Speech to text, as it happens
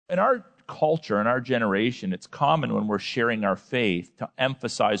in our culture, in our generation, it's common when we're sharing our faith to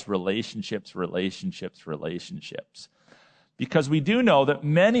emphasize relationships. Because we do know that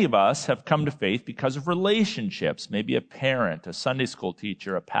many of us have come to faith because of relationships. Maybe a parent, a Sunday school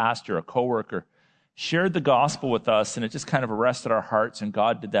teacher, a pastor, a coworker shared the gospel with us, and it just kind of arrested our hearts, and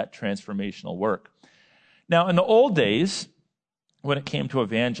God did that transformational work. Now, in the old days, when it came to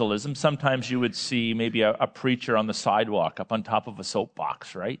evangelism, sometimes you would see maybe a preacher on the sidewalk up on top of a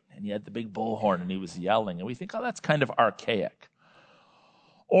soapbox, right? And he had the big bullhorn, and he was yelling, and we think, oh, that's kind of archaic.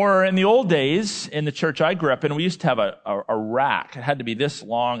 Or in the old days, in the church I grew up in, we used to have a rack. It had to be this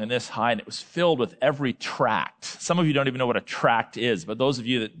long and this high, and it was filled with every tract. Some of you don't even know what a tract is, but those of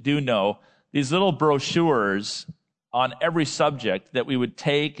you that do know, these little brochures on every subject that we would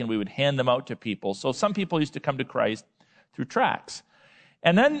take and we would hand them out to people. So some people used to come to Christ through tracts.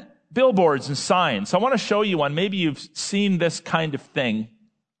 And then billboards and signs. So I want to show you one. Maybe you've seen this kind of thing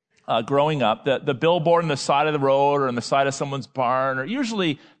growing up. The billboard on the side of the road or on the side of someone's barn, or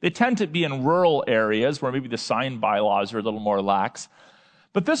usually they tend to be in rural areas where maybe the sign bylaws are a little more lax.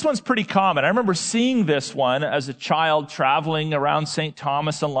 But this one's pretty common. I remember seeing this one as a child traveling around St.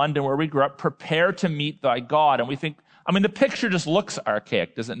 Thomas in London where we grew up, prepare to meet thy God. And we think, the picture just looks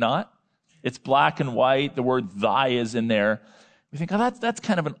archaic, does it not? It's black and white. The word thy is in there. We think, that's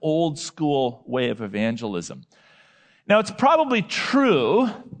kind of an old school way of evangelism. Now, it's probably true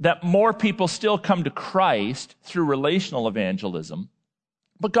that more people still come to Christ through relational evangelism.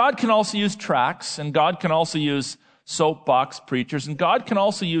 But God can also use tracts, and God can also use soapbox preachers, and God can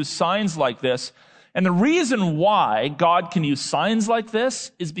also use signs like this. And the reason why God can use signs like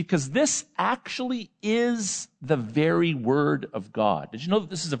this is because this actually is the very word of God. Did you know that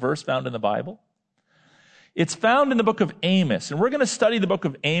this is a verse found in the Bible? It's found in the book of Amos, and we're going to study the book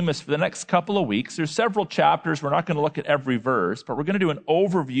of Amos for the next couple of weeks. There's several chapters. We're not going to look at every verse, but we're going to do an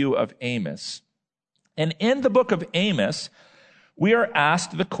overview of Amos. And in the book of Amos, we are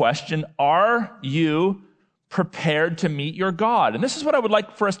asked the question, are you prepared to meet your God? And this is what I would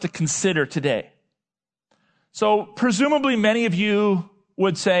like for us to consider today. So presumably many of you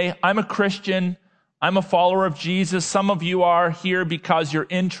would say, I'm a Christian, I'm a follower of Jesus. Some of you are here because you're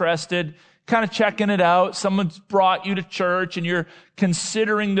interested, kind of checking it out. Someone's brought you to church and you're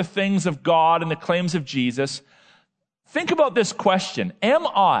considering the things of God and the claims of Jesus. Think about this question.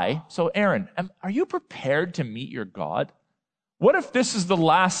 Aaron, are you prepared to meet your God? What if this is the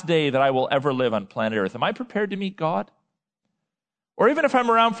last day that I will ever live on planet Earth? Am I prepared to meet God? Or even if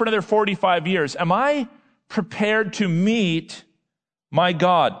I'm around for another 45 years, am I prepared to meet my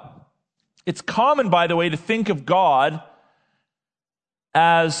God? It's common, by the way, to think of God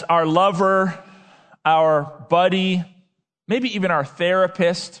as our lover, our buddy, maybe even our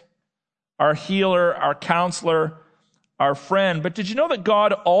therapist, our healer, our counselor, our friend. But did you know that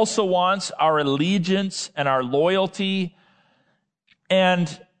God also wants our allegiance and our loyalty?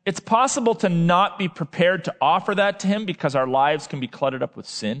 And it's possible to not be prepared to offer that to him because our lives can be cluttered up with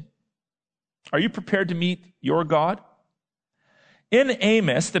sin. Are you prepared to meet your God? In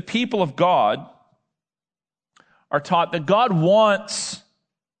Amos, the people of God are taught that God wants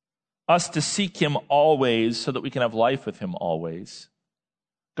us to seek him always so that we can have life with him always.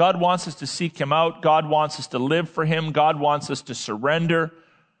 God wants us to seek him out. God wants us to live for him. God wants us to surrender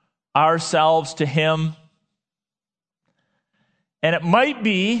ourselves to him. And it might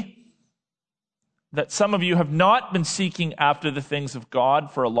be that some of you have not been seeking after the things of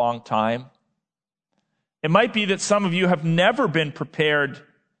God for a long time. It might be that some of you have never been prepared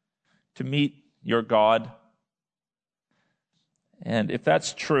to meet your God. And if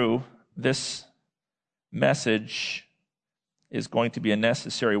that's true, this message is going to be a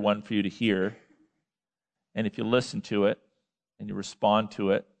necessary one for you to hear. And if you listen to it and you respond to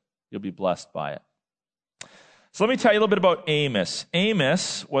it, you'll be blessed by it. So let me tell you a little bit about Amos.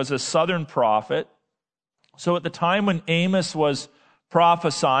 Amos was a southern prophet. So at the time when Amos was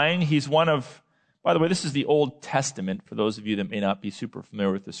prophesying, he's one of, by the way, this is the Old Testament, for those of you that may not be super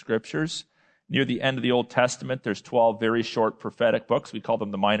familiar with the scriptures. Near the end of the Old Testament, there's 12 very short prophetic books. We call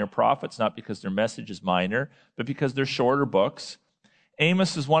them the minor prophets, not because their message is minor, but because they're shorter books.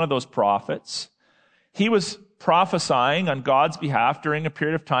 Amos is one of those prophets. He was prophesying on God's behalf during a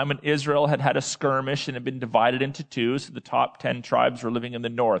period of time when Israel had had a skirmish and had been divided into two. So the top 10 tribes were living in the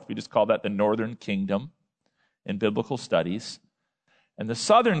north. We just call that the northern kingdom in biblical studies. And the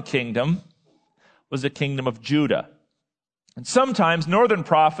southern kingdom was the kingdom of Judah. And sometimes northern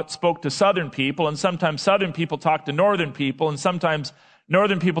prophets spoke to southern people, and sometimes southern people talked to northern people, and sometimes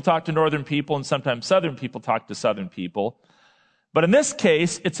northern people talked to northern people, and sometimes southern people talked to southern people. But in this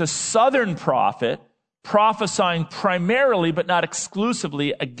case, it's a southern prophet prophesying primarily, but not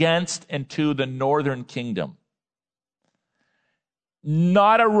exclusively, against and to the northern kingdom.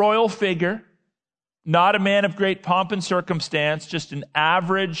 Not a royal figure, not a man of great pomp and circumstance, just an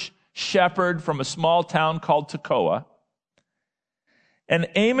average shepherd from a small town called Tekoa. And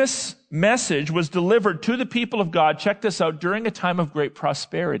Amos' message was delivered to the people of God, check this out, during a time of great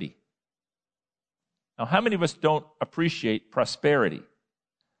prosperity. Now, how many of us don't appreciate prosperity?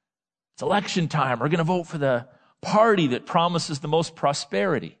 It's election time. We're going to vote for the party that promises the most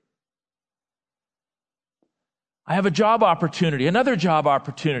prosperity. I have a job opportunity, another job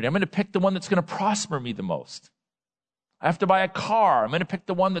opportunity. I'm going to pick the one that's going to prosper me the most. I have to buy a car. I'm going to pick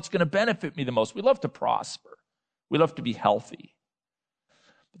the one that's going to benefit me the most. We love to prosper. We love to be healthy.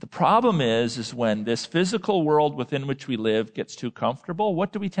 But the problem is when this physical world within which we live gets too comfortable,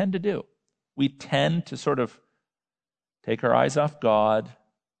 what do we tend to do? We tend to sort of take our eyes off God,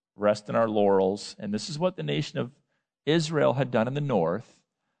 rest in our laurels. And this is what the nation of Israel had done in the north.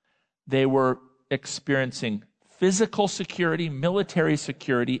 They were experiencing physical security, military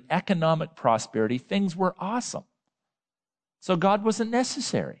security, economic prosperity. Things were awesome. So God wasn't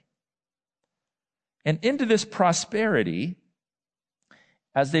necessary. And into this prosperity,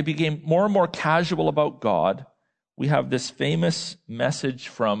 as they became more and more casual about God, we have this famous message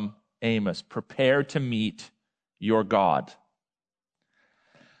from Amos: prepare to meet your God.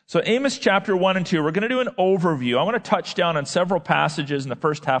 So Amos chapter 1 and 2, we're going to do an overview. I want to touch down on several passages in the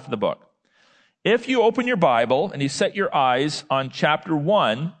first half of the book. If you open your Bible and you set your eyes on chapter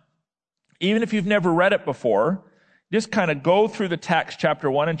 1, even if you've never read it before, just kind of go through the text, chapter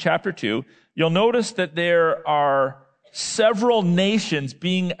 1 and chapter 2, you'll notice that there are several nations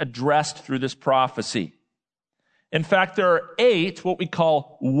being addressed through this prophecy. In fact, there are 8 what we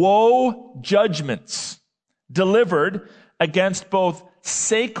call woe judgments delivered against both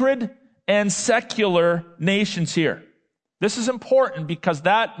sacred and secular nations here. This is important because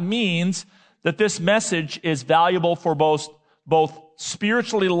that means that this message is valuable for both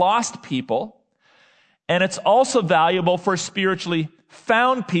spiritually lost people, and it's also valuable for spiritually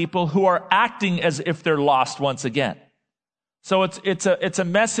found people who are acting as if they're lost once again. So it's a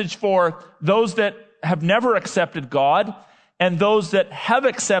message for those that have never accepted God and those that have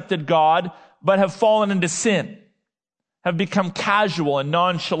accepted God but have fallen into sin, have become casual and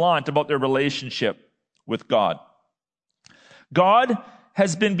nonchalant about their relationship with God. God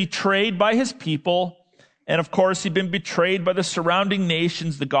has been betrayed by his people, and of course he'd been betrayed by the surrounding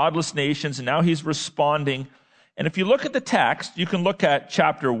nations, the godless nations, and now he's responding. And if you look at the text, you can look at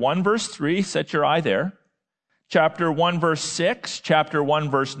chapter 1 verse 3, set your eye there. Chapter 1 verse 6, chapter 1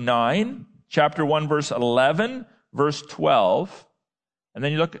 verse 9, chapter 1 verse 11, verse 12, and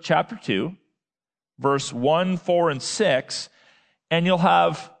then you look at chapter 2, verse 1, 4, and 6, and you'll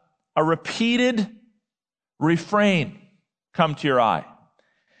have a repeated refrain come to your eye.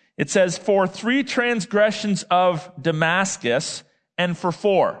 It says, for 3 transgressions of Damascus, and for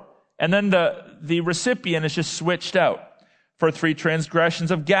 4. And then the recipient is just switched out. For 3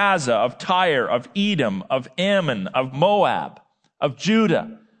 transgressions of Gaza, of Tyre, of Edom, of Ammon, of Moab, of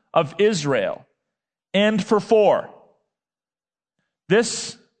Judah, of Israel, and for 4.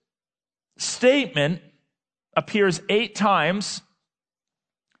 This statement appears 8 times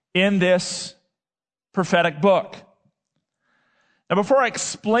in this prophetic book. Now, before I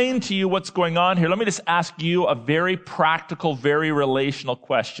explain to you what's going on here, let me just ask you a very practical, very relational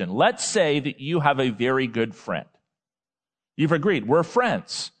question. Let's say that you have a very good friend. You've agreed, we're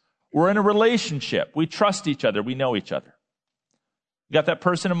friends. We're in a relationship. We trust each other. We know each other. You got that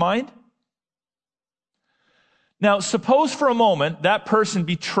person in mind? Now, suppose for a moment that person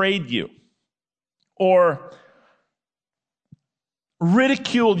betrayed you or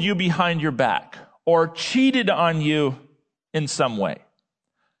ridiculed you behind your back or cheated on you in some way.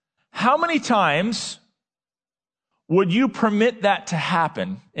 How many times would you permit that to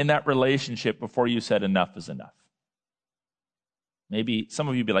happen in that relationship before you said enough is enough? Maybe some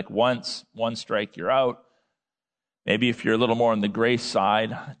of you would be like, once, 1 strike, you're out. Maybe if you're a little more on the grace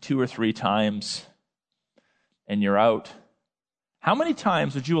side, 2 or 3 times, and you're out. How many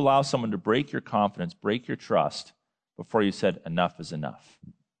times would you allow someone to break your confidence, break your trust, before you said enough is enough?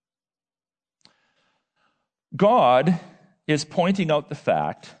 God is pointing out the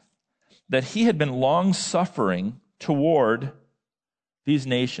fact that he had been long-suffering toward these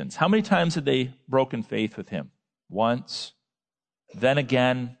nations. How many times had they broken faith with him? Once, then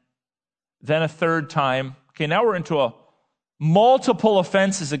again, then a 3rd time. Okay, now we're into a multiple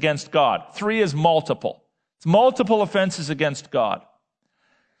offenses against God. 3 is multiple. It's multiple offenses against God.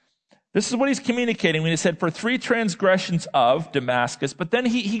 This is what he's communicating when he said, for 3 transgressions of Damascus, but then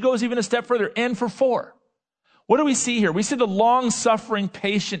he goes even a step further, and for 4. What do we see here? We see the long-suffering,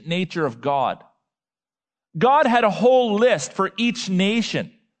 patient nature of God. God had a whole list for each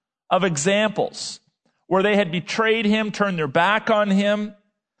nation of examples where they had betrayed him, turned their back on him,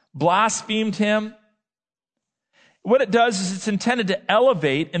 blasphemed him. What it does is it's intended to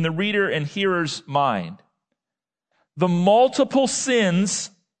elevate in the reader and hearer's mind the multiple sins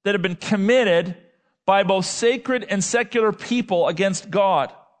that have been committed by both sacred and secular people against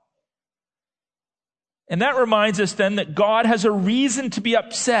God. And that reminds us then that God has a reason to be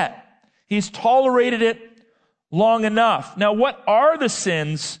upset. He's tolerated it long enough. Now, what are the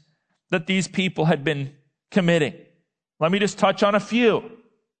sins that these people had been committing? Let me just touch on a few.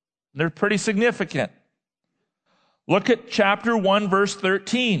 They're pretty significant. Look at chapter 1, verse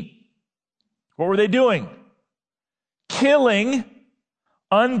 13. What were they doing? Killing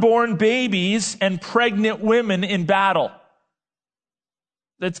unborn babies and pregnant women in battle.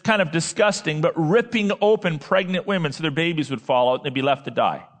 That's kind of disgusting, but ripping open pregnant women so their babies would fall out and they'd be left to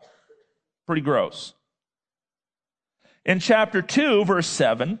die. Pretty gross. In chapter 2, verse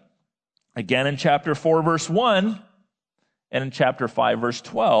 7, again in chapter 4, verse 1, and in chapter 5, verse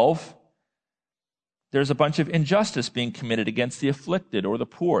 12, there's a bunch of injustice being committed against the afflicted or the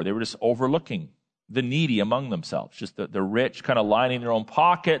poor. They were just overlooking the needy among themselves. Just the rich kind of lining their own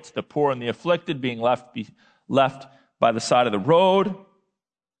pockets, the poor and the afflicted being left by the side of the road.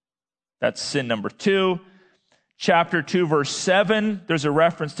 That's sin number 2. Chapter 2, verse 7, there's a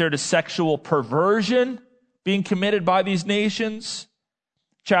reference there to sexual perversion being committed by these nations.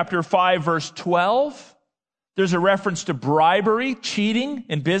 Chapter 5, verse 12, there's a reference to bribery, cheating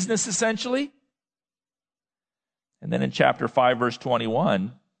in business essentially. And then in chapter 5, verse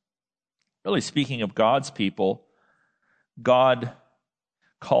 21, really speaking of God's people, God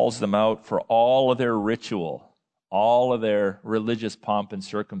calls them out for all of their ritual, all of their religious pomp and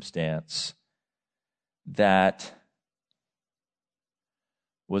circumstance that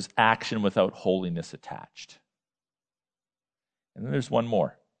was action without holiness attached. And then there's one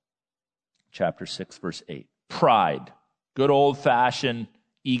more. Chapter 6, verse 8. Pride. Good old-fashioned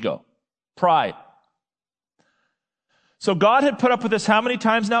ego. Pride. So God had put up with this how many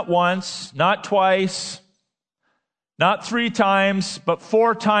times? Not once, not twice, not 3 times, but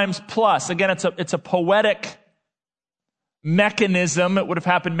 4 times plus. Again, it's a poetic mechanism. It would have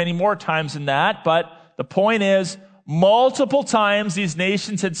happened many more times than that, but the point is, multiple times these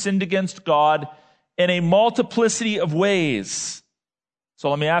nations had sinned against God in a multiplicity of ways. So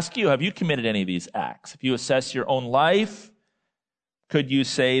let me ask you, have you committed any of these acts? If you assess your own life, could you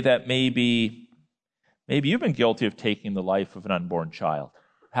say that maybe you've been guilty of taking the life of an unborn child?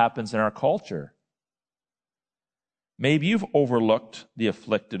 It happens in our culture. Maybe you've overlooked the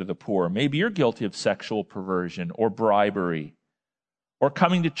afflicted or the poor. Maybe you're guilty of sexual perversion or bribery or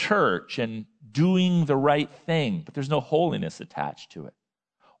coming to church and doing the right thing, but there's no holiness attached to it.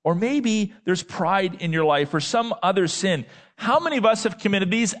 Or maybe there's pride in your life or some other sin. How many of us have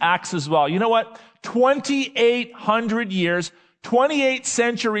committed these acts as well? You know what? 2,800 years, 28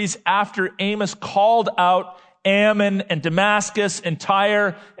 centuries after Amos called out Ammon and Damascus and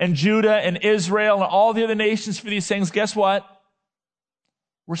Tyre and Judah and Israel and all the other nations for these things, guess what?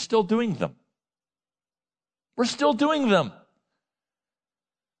 We're still doing them. We're still doing them.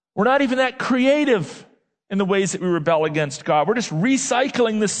 We're not even that creative in the ways that we rebel against God. We're just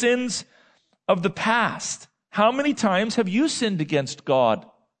recycling the sins of the past. How many times have you sinned against God?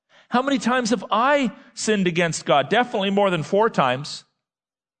 How many times have I sinned against God? Definitely more than 4 times.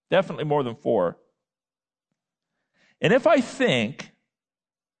 Definitely more than 4. And if I think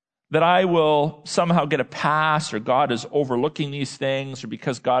that I will somehow get a pass or God is overlooking these things or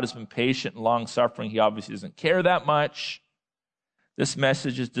because God has been patient and long-suffering, he obviously doesn't care that much, this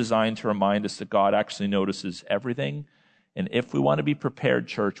message is designed to remind us that God actually notices everything. And if we want to be prepared,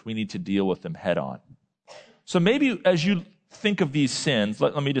 church, we need to deal with them head on. So maybe as you think of these sins,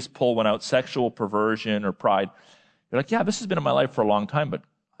 let me just pull one out, sexual perversion or pride. You're like, yeah, this has been in my life for a long time, but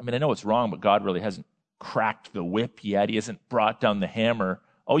I know it's wrong, but God really hasn't cracked the whip yet. He hasn't brought down the hammer.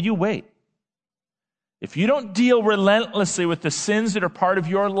 Oh, you wait. If you don't deal relentlessly with the sins that are part of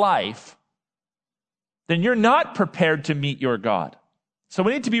your life, then you're not prepared to meet your God. So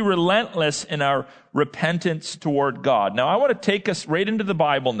we need to be relentless in our repentance toward God. Now, I want to take us right into the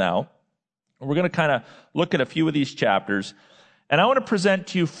Bible now. We're going to kind of look at a few of these chapters. And I want to present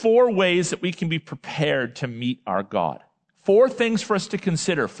to you 4 ways that we can be prepared to meet our God. 4 things for us to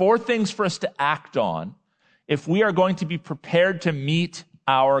consider, 4 things for us to act on if we are going to be prepared to meet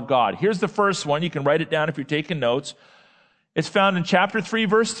our God. Here's the first one. You can write it down if you're taking notes. It's found in chapter 3,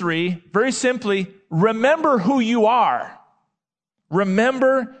 verse 3. Very simply, remember who you are.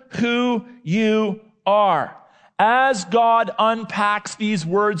 Remember who you are. as God unpacks these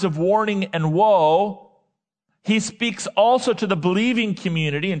words of warning and woe, he speaks also to the believing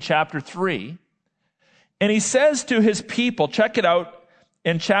community in chapter 3. And he says to his people, check it out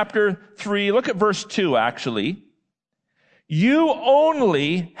in chapter 3, look at verse 2 actually. You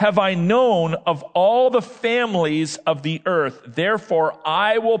only have I known of all the families of the earth. Therefore,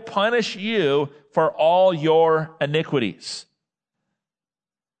 I will punish you for all your iniquities.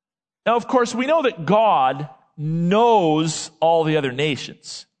 Now, of course, we know that God knows all the other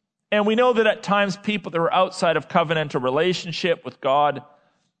nations. And we know that at times people that were outside of covenantal relationship with God,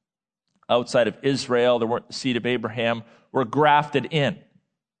 outside of Israel, that weren't the seed of Abraham, were grafted in.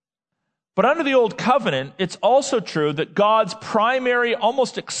 But under the old covenant, it's also true that God's primary,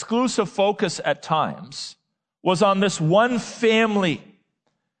 almost exclusive focus at times was on this one family,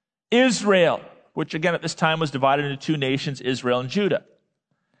 Israel, which again at this time was divided into two nations, Israel and Judah.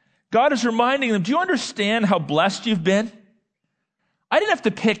 God is reminding them, do you understand how blessed you've been? I didn't have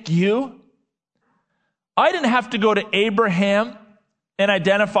to pick you. I didn't have to go to Abraham and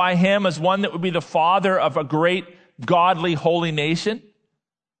identify him as one that would be the father of a great, godly, holy nation.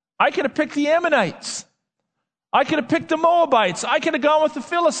 I could have picked the Ammonites. I could have picked the Moabites. I could have gone with the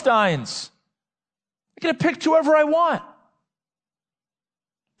Philistines. I could have picked whoever I want.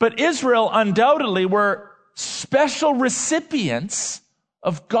 But Israel undoubtedly were special recipients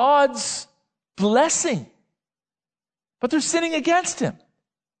of God's blessing. But they're sinning against him.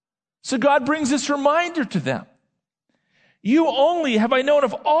 So God brings this reminder to them. You only have I known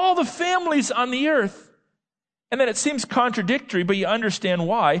of all the families on the earth. And then it seems contradictory, but you understand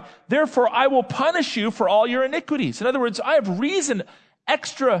why. Therefore, I will punish you for all your iniquities. In other words, I have reason,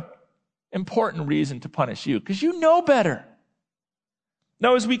 extra important reason to punish you, because you know better.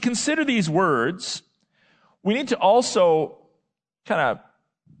 Now, as we consider these words, we need to also kind of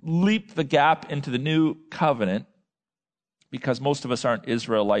leap the gap into the new covenant, because most of us aren't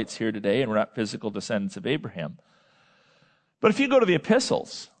Israelites here today, and we're not physical descendants of Abraham. But if you go to the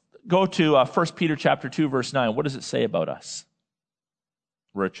epistles, go to 1 Peter chapter 2, verse 9. What does it say about us?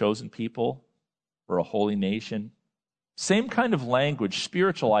 We're a chosen people. We're a holy nation. Same kind of language,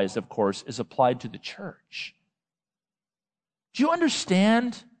 spiritualized, of course, is applied to the church. Do you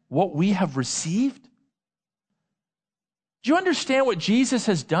understand what we have received? Do you understand what Jesus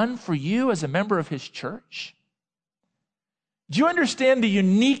has done for you as a member of his church? Do you understand the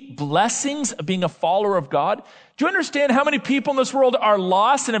unique blessings of being a follower of God? Do you understand how many people in this world are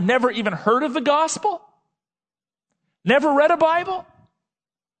lost and have never even heard of the gospel? Never read a Bible?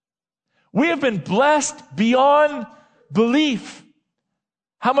 We have been blessed beyond belief.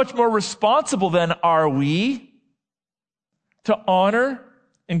 How much more responsible then are we to honor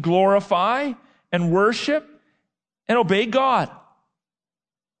and glorify and worship and obey God?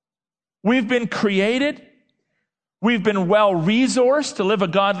 We've been created. We've been well-resourced to live a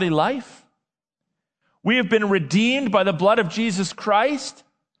godly life. We have been redeemed by the blood of Jesus Christ.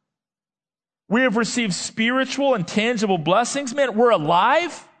 We have received spiritual and tangible blessings. Man, we're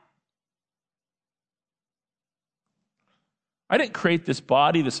alive. I didn't create this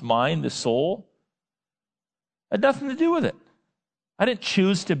body, this mind, this soul. It had nothing to do with it. I didn't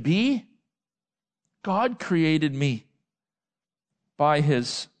choose to be. God created me by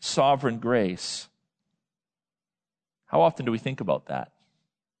his sovereign grace. How often do we think about that?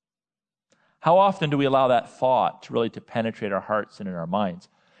 How often do we allow that thought to penetrate our hearts and in our minds?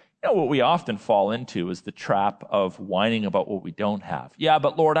 You know, what we often fall into is the trap of whining about what we don't have. Yeah,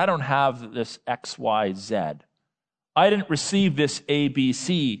 but Lord, I don't have this X, Y, Z. I didn't receive this A, B,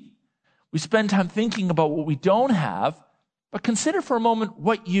 C. We spend time thinking about what we don't have, but consider for a moment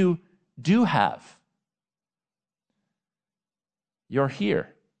what you do have. You're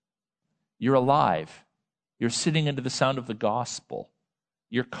here. You're alive. You're sitting into the sound of the gospel.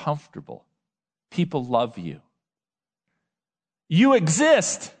 You're comfortable. People love you. You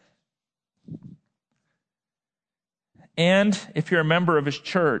exist. And if you're a member of his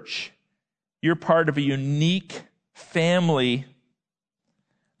church, you're part of a unique family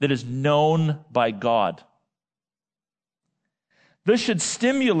that is known by God. This should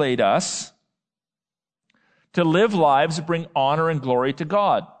stimulate us to live lives that bring honor and glory to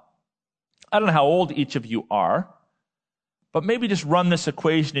God. I don't know how old each of you are, but maybe just run this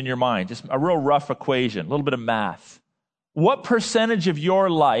equation in your mind, just a real rough equation, a little bit of math. What percentage of your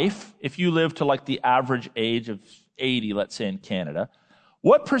life, if you live to like the average age of 80, let's say in Canada,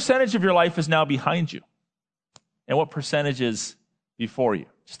 what percentage of your life is now behind you? And what percentage is before you?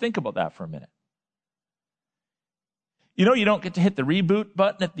 Just think about that for a minute. You know, you don't get to hit the reboot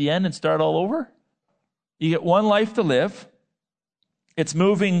button at the end and start all over. You get one life to live. It's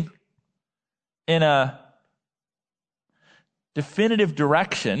moving in a definitive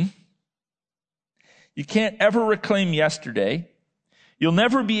direction. You can't ever reclaim yesterday. You'll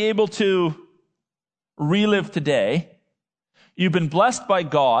never be able to relive today. You've been blessed by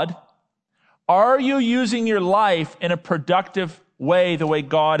God. Are you using your life in a productive way, the way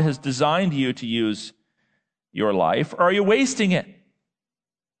God has designed you to use your life? Or are you wasting it?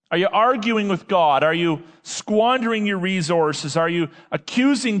 Are you arguing with God? Are you squandering your resources? Are you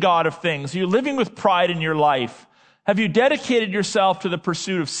accusing God of things? Are you living with pride in your life? Have you dedicated yourself to the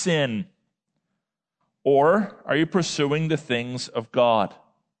pursuit of sin? Or are you pursuing the things of God?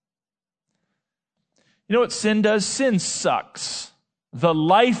 You know what sin does? Sin sucks the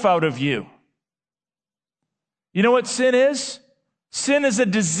life out of you. You know what sin is? Sin is a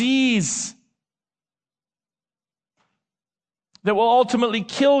disease that will ultimately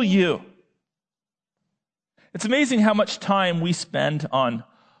kill you. It's amazing how much time we spend on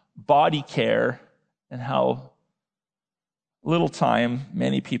body care and how little time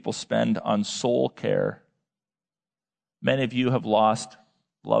many people spend on soul care. Many of you have lost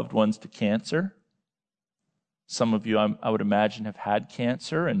loved ones to cancer. Some of you, I would imagine, have had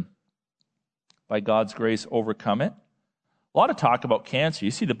cancer and by God's grace overcome it. A lot of talk about cancer.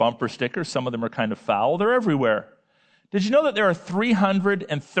 You see the bumper stickers. Some of them are kind of foul. They're everywhere. Did you know that there are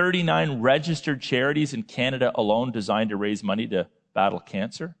 339 registered charities in Canada alone designed to raise money to battle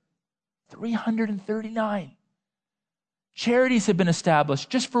cancer? 339. Charities have been established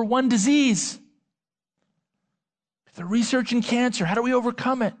just for one disease. They're researching cancer. How do we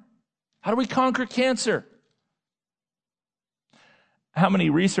overcome it? How do we conquer cancer? How many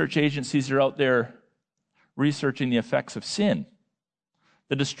research agencies are out there researching the effects of sin?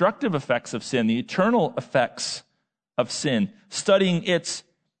 The destructive effects of sin, the eternal effects of sin, studying its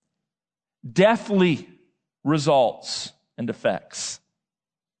deathly results and effects.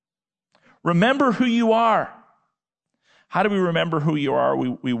 Remember who you are. How do we remember who you are?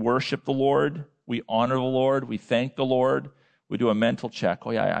 We worship the Lord. We honor the Lord. We thank the Lord. We do a mental check.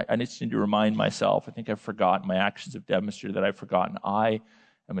 Oh yeah, I just need to remind myself. I think I've forgotten. My actions have demonstrated that I've forgotten. I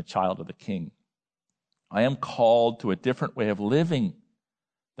am a child of the King. I am called to a different way of living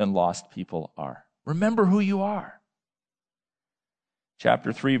than lost people are. Remember who you are.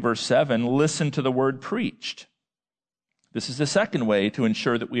 Chapter 3, verse 7, listen to the word preached. This is the second way to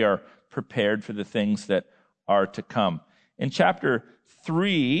ensure that we are prepared for the things that are to come. In chapter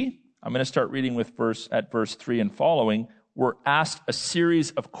 3, I'm going to start reading with verse 3 and following. We're asked a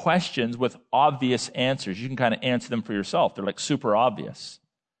series of questions with obvious answers. You can kind of answer them for yourself. They're like super obvious.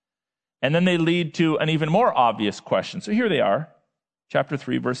 And then they lead to an even more obvious question. So here they are. Chapter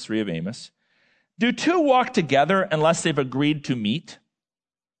 3, verse 3 of Amos. Do two walk together unless they've agreed to meet?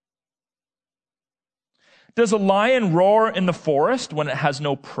 Does a lion roar in the forest when it has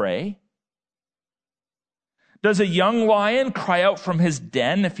no prey? Does a young lion cry out from his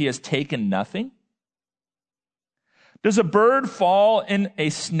den if he has taken nothing? Does a bird fall in a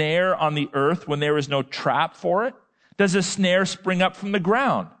snare on the earth when there is no trap for it? Does a snare spring up from the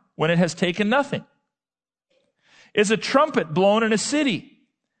ground when it has taken nothing? Is a trumpet blown in a city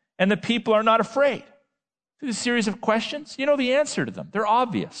and the people are not afraid? Through a series of questions, you know the answer to them. They're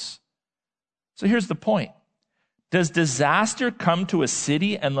obvious. So here's the point. Does disaster come to a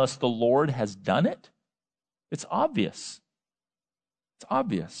city unless the Lord has done it? It's obvious. It's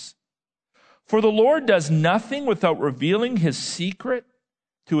obvious. For the Lord does nothing without revealing his secret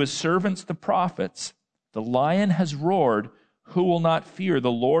to his servants, the prophets. The lion has roared. Who will not fear?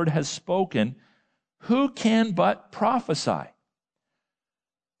 The Lord has spoken. Who can but prophesy?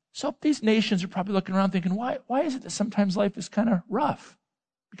 So these nations are probably looking around thinking, why is it that sometimes life is kind of rough?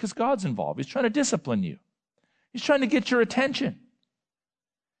 Because God's involved. He's trying to discipline you. He's trying to get your attention.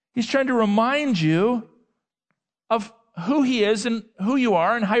 He's trying to remind you of who he is and who you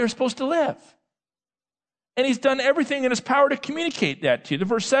are and how you're supposed to live. And he's done everything in his power to communicate that to you. The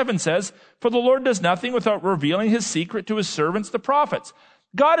verse 7 says, for the Lord does nothing without revealing his secret to his servants, the prophets.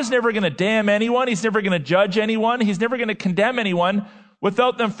 God is never going to damn anyone. He's never going to judge anyone. He's never going to condemn anyone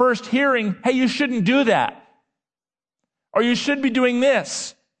without them first hearing, hey, you shouldn't do that. Or you should be doing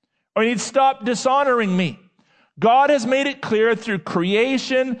this. Or you need to stop dishonoring me. God has made it clear through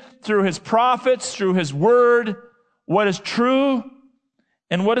creation, through his prophets, through his word, what is true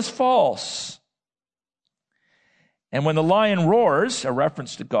and what is false. And when the lion roars, a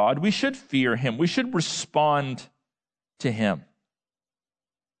reference to God, we should fear him. We should respond to him.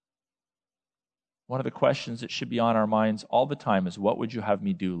 One of the questions that should be on our minds all the time is, what would you have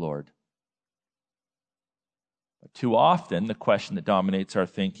me do, Lord? But too often, the question that dominates our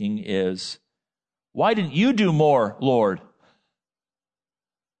thinking is, why didn't you do more, Lord?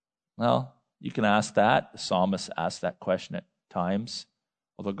 Well, you can ask that. The psalmist asked that question at times.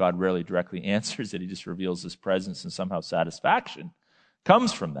 Although God rarely directly answers it, he just reveals his presence, and somehow satisfaction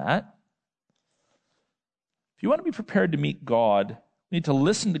comes from that. If you want to be prepared to meet God, you need to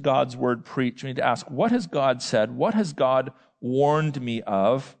listen to God's word preached. You need to ask, what has God said? What has God warned me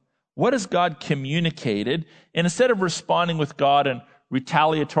of? What has God communicated? And instead of responding with God in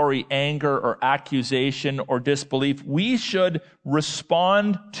retaliatory anger or accusation or disbelief, we should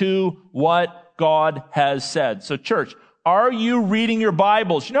respond to what God has said. So church, are you reading your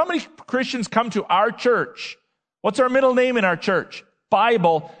Bibles? You know how many Christians come to our church? What's our middle name in our church?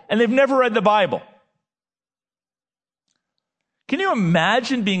 Bible, and they've never read the Bible. Can you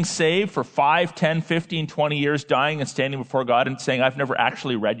imagine being saved for 5, 10, 15, 20 years, dying and standing before God and saying, I've never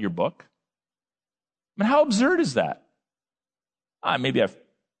actually read your book? I mean, how absurd is that? Maybe I've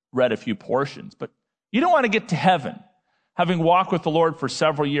read a few portions, but you don't want to get to heaven having walked with the Lord for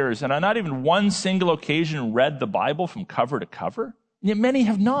several years and on not even one single occasion read the Bible from cover to cover. And yet many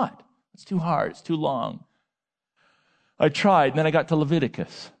have not. It's too hard. It's too long. I tried, and then I got to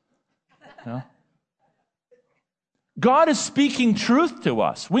Leviticus. You know? God is speaking truth to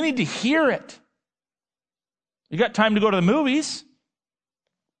us. We need to hear it. You got time to go to the movies?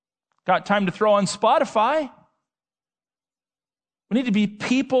 Got time to throw on Spotify? We need to be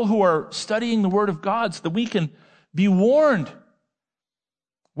people who are studying the Word of God so that we can be warned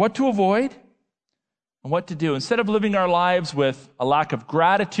what to avoid and what to do. Instead of living our lives with a lack of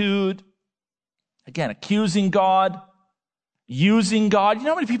gratitude, again, accusing God, using God. You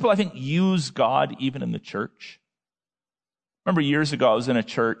know how many people I think use God even in the church? Remember years ago I was in a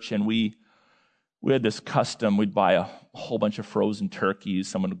church and we had this custom. We'd buy a whole bunch of frozen turkeys.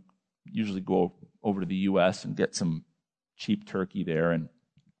 Someone would usually go over to the U.S. and get some cheap turkey there, and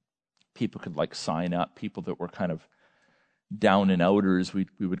people could sign up, people that were kind of down and outers, we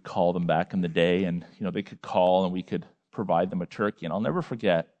would call them back in the day, and they could call and we could provide them a turkey. And I'll never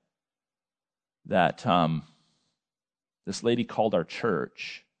forget that this lady called our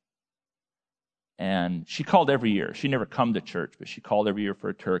church, and she called every year. She never come to church, but she called every year for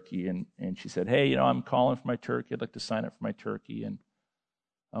a turkey, and she said, hey, I'm calling for my turkey. I'd like to sign up for my turkey. And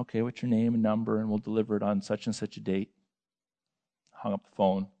okay, what's your name and number, and we'll deliver it on such and such a date. Hung up the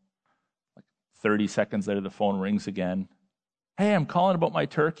phone. 30 seconds later, the phone rings again. Hey, I'm calling about my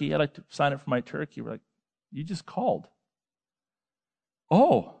turkey. I'd like to sign up for my turkey. We're like, you just called.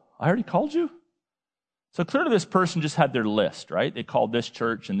 Oh, I already called you? So clearly this person just had their list, right? They called this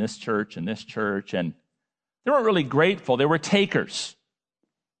church and this church and this church, and they weren't really grateful. They were takers.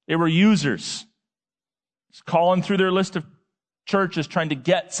 They were users. Just calling through their list of churches, trying to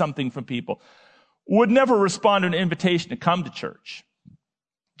get something from people. Would never respond to an invitation to come to church.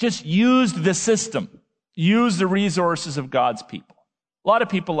 Just used the system, used the resources of God's people. A lot of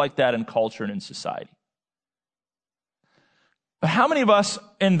people like that in culture and in society. But how many of us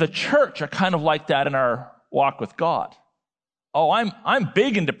in the church are kind of like that in our walk with God? Oh, I'm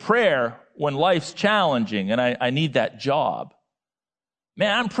big into prayer when life's challenging and I need that job.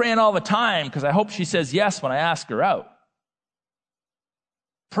 Man, I'm praying all the time because I hope she says yes when I ask her out.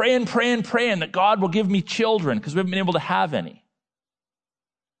 Praying that God will give me children because we haven't been able to have any.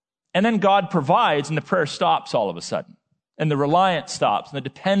 And then God provides and the prayer stops all of a sudden. And the reliance stops and the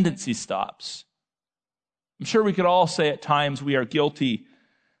dependency stops. I'm sure we could all say at times we are guilty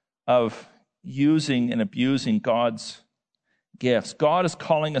of using and abusing God's gifts. God is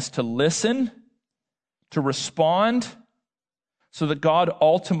calling us to listen, to respond, so that God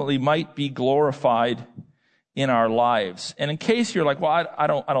ultimately might be glorified in our lives. And in case you're like, well, I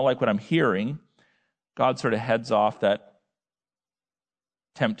don't like what I'm hearing, God sort of heads off that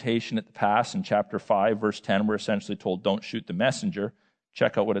temptation at the pass in chapter 5, verse 10. We're essentially told, don't shoot the messenger.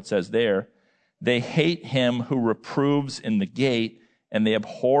 Check out what it says there. They hate him who reproves in the gate, and they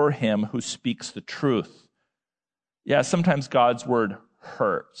abhor him who speaks the truth. Yeah, sometimes God's word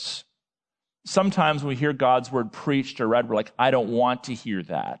hurts. Sometimes when we hear God's word preached or read, we're like, I don't want to hear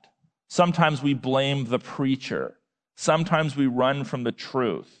that. Sometimes we blame the preacher. Sometimes we run from the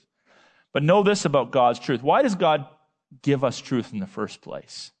truth. But know this about God's truth. Why does God give us truth in the first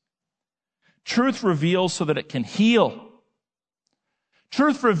place? Truth reveals so that it can heal.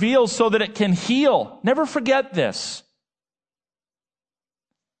 Truth reveals so that it can heal. Never forget this.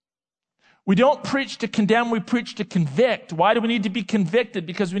 We don't preach to condemn, we preach to convict. Why do we need to be convicted?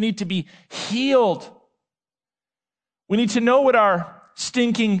 Because we need to be healed. We need to know what our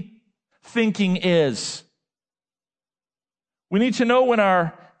stinking thinking is. We need to know when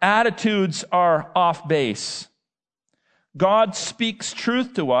our attitudes are off base. God speaks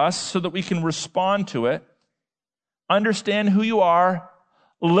truth to us so that we can respond to it, understand who you are,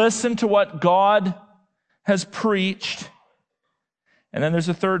 listen to what God has preached, And then there's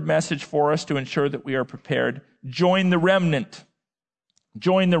a third message for us to ensure that we are prepared. Join the remnant.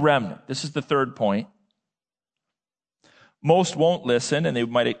 Join the remnant. This is the third point. Most won't listen, and they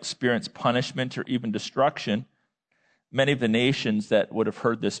might experience punishment or even destruction. Many of the nations that would have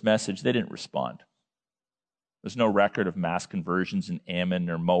heard this message, they didn't respond. There's no record of mass conversions in Ammon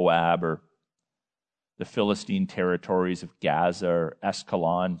or Moab or the Philistine territories of Gaza or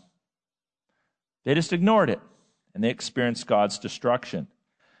Ascalon. They just ignored it, and they experienced God's destruction.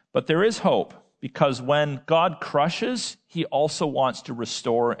 But there is hope, because when God crushes, he also wants to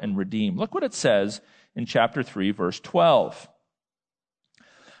restore and redeem. Look what it says in chapter 3, verse 12.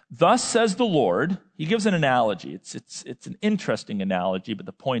 Thus says the Lord. He gives an analogy. It's an interesting analogy, but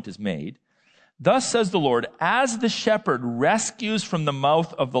the point is made. Thus says the Lord, as the shepherd rescues from the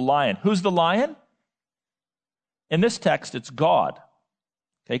mouth of the lion. Who's the lion? In this text, it's God.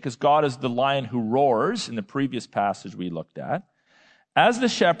 Okay, because God is the lion who roars in the previous passage we looked at. As the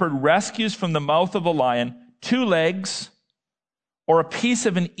shepherd rescues from the mouth of the lion 2 legs or a piece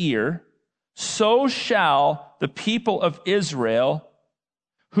of an ear, so shall the people of Israel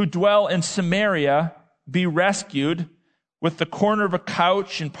who dwell in Samaria be rescued with the corner of a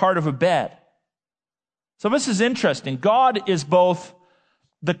couch and part of a bed. So this is interesting. God is both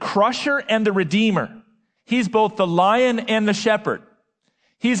the crusher and the redeemer. He's both the lion and the shepherd.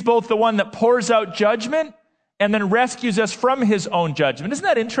 He's both the one that pours out judgment and then rescues us from his own judgment. Isn't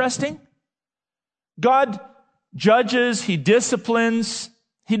that interesting? God judges, he disciplines,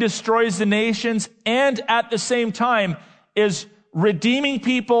 he destroys the nations, and at the same time is redeeming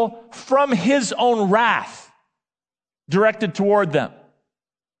people from his own wrath directed toward them.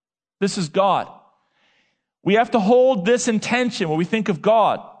 This is God. We have to hold this intention when we think of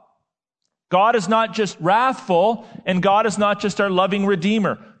God. God is not just wrathful, and God is not just our loving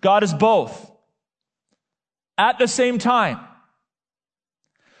Redeemer. God is both at the same time.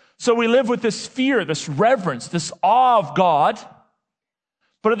 So we live with this fear, this reverence, this awe of God,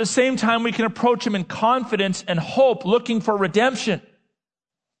 but at the same time we can approach him in confidence and hope, looking for redemption.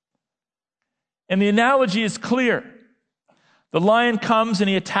 And the analogy is clear. The lion comes and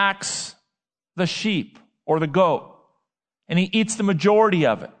he attacks the sheep or the goat, and he eats the majority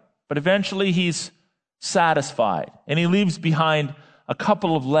of it. But eventually he's satisfied, and he leaves behind a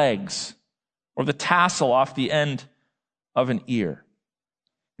couple of legs or the tassel off the end of an ear.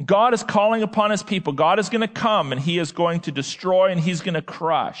 God is calling upon his people. God is going to come, and he is going to destroy, and he's going to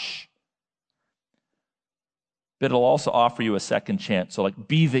crush. But it'll also offer you a second chance. So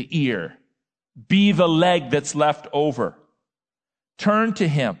be the ear. Be the leg that's left over. Turn to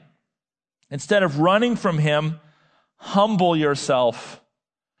him. Instead of running from him, humble yourself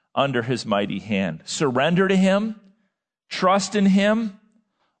under his mighty hand. Surrender to him. Trust in him.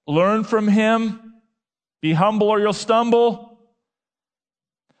 Learn from him. Be humble or you'll stumble.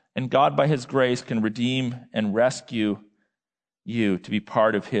 And God, by his grace, can redeem and rescue you to be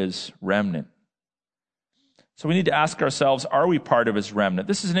part of his remnant. So we need to ask ourselves, are we part of his remnant?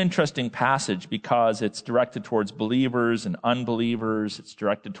 This is an interesting passage because it's directed towards believers and unbelievers. It's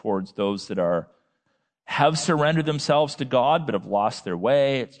directed towards those that have surrendered themselves to God but have lost their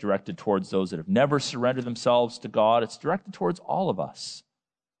way. It's directed towards those that have never surrendered themselves to God. It's directed towards all of us.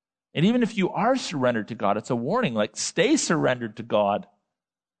 And even if you are surrendered to God, it's a warning, stay surrendered to God.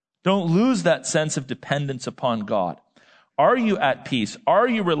 Don't lose that sense of dependence upon God. Are you at peace? Are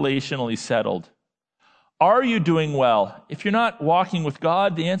you relationally settled? Are you doing well? If you're not walking with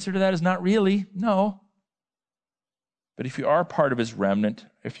God, the answer to that is not really, no. But if you are part of his remnant,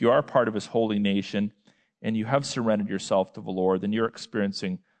 if you are part of his holy nation, and you have surrendered yourself to the Lord, then you're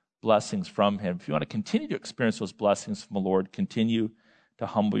experiencing blessings from him. If you want to continue to experience those blessings from the Lord, continue to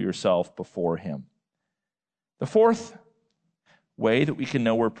humble yourself before him. The fourth way that we can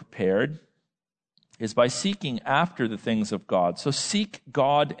know we're prepared is by seeking after the things of God. So seek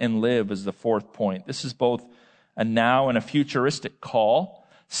God and live is the fourth point. This is both a now and a futuristic call.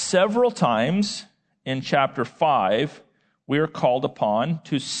 Several times in chapter 5, we are called upon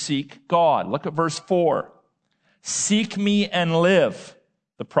to seek God. Look at verse 4. Seek me and live,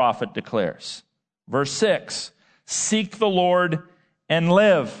 the prophet declares. Verse 6. Seek the Lord and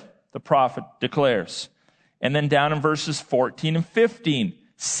live, the prophet declares. And then down in verses 14 and 15.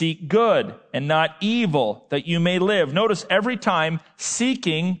 Seek good and not evil, that you may live. Notice every time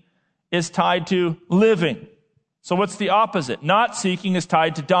seeking is tied to living. So what's the opposite? Not seeking is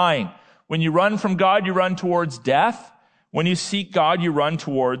tied to dying. When you run from God, you run towards death. When you seek God, you run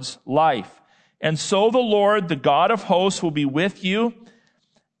towards life. And so the Lord, the God of hosts, will be with you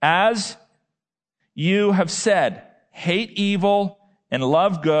as you have said. Hate evil and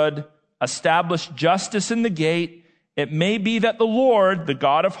love good. Establish justice in the gate. It may be that the Lord, the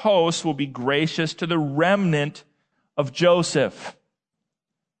God of hosts, will be gracious to the remnant of Joseph.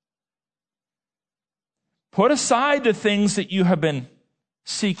 Put aside the things that you have been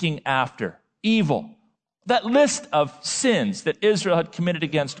seeking after. Evil. That list of sins that Israel had committed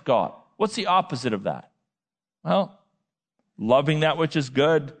against God. What's the opposite of that? Well, loving that which is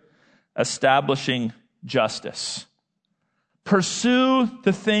good, establishing justice. Pursue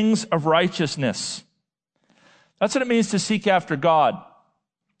the things of righteousness. That's what it means to seek after God.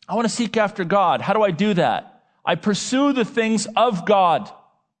 I want to seek after God. How do I do that? I pursue the things of God.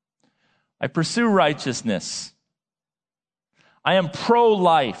 I pursue righteousness. I am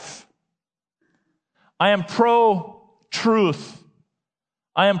pro-life. I am pro-truth.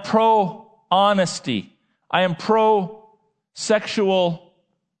 I am pro-honesty. I am pro-sexual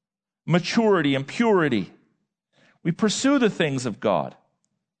maturity and purity. We pursue the things of God.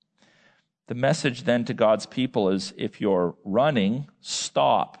 The message then to God's people is, if you're running,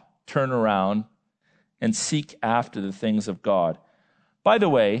 stop, turn around, and seek after the things of God. By the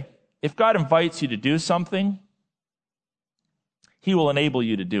way, if God invites you to do something, He will enable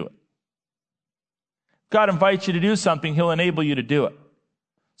you to do it. If God invites you to do something, He'll enable you to do it.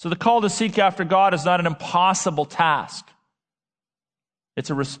 So the call to seek after God is not an impossible task.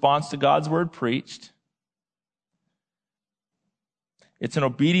 It's a response to God's word preached. It's an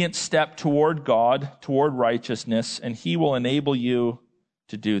obedient step toward God, toward righteousness, and He will enable you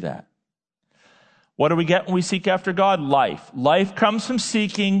to do that. What do we get when we seek after God? Life. Life comes from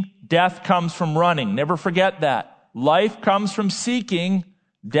seeking. Death comes from running. Never forget that. Life comes from seeking.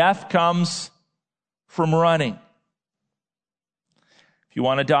 Death comes from running. If you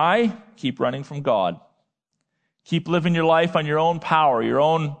want to die, keep running from God. Keep living your life on your own power, your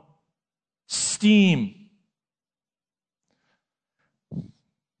own steam.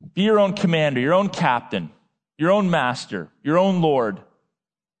 Be your own commander, your own captain, your own master, your own Lord.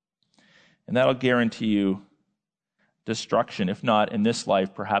 And that'll guarantee you destruction, if not in this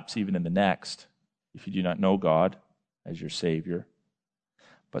life, perhaps even in the next, if you do not know God as your Savior.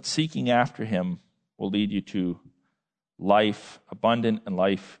 But seeking after Him will lead you to life abundant and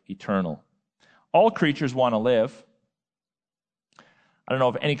life eternal. All creatures want to live. I don't know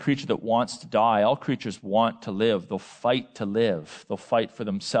of any creature that wants to die. All creatures want to live. They'll fight to live. They'll fight for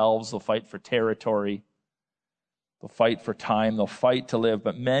themselves. They'll fight for territory. They'll fight for time. They'll fight to live.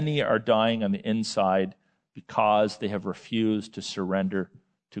 But many are dying on the inside because they have refused to surrender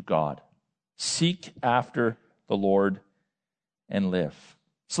to God. Seek after the Lord and live.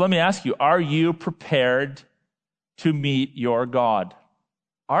 So let me ask you, are you prepared to meet your God?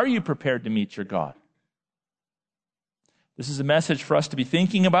 Are you prepared to meet your God? This is a message for us to be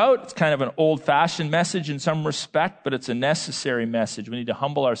thinking about. It's kind of an old-fashioned message in some respect, but it's a necessary message. We need to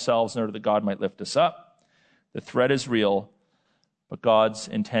humble ourselves in order that God might lift us up. The threat is real, but God's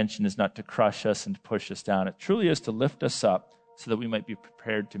intention is not to crush us and to push us down. It truly is to lift us up so that we might be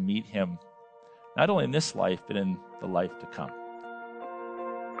prepared to meet Him, not only in this life, but in the life to come.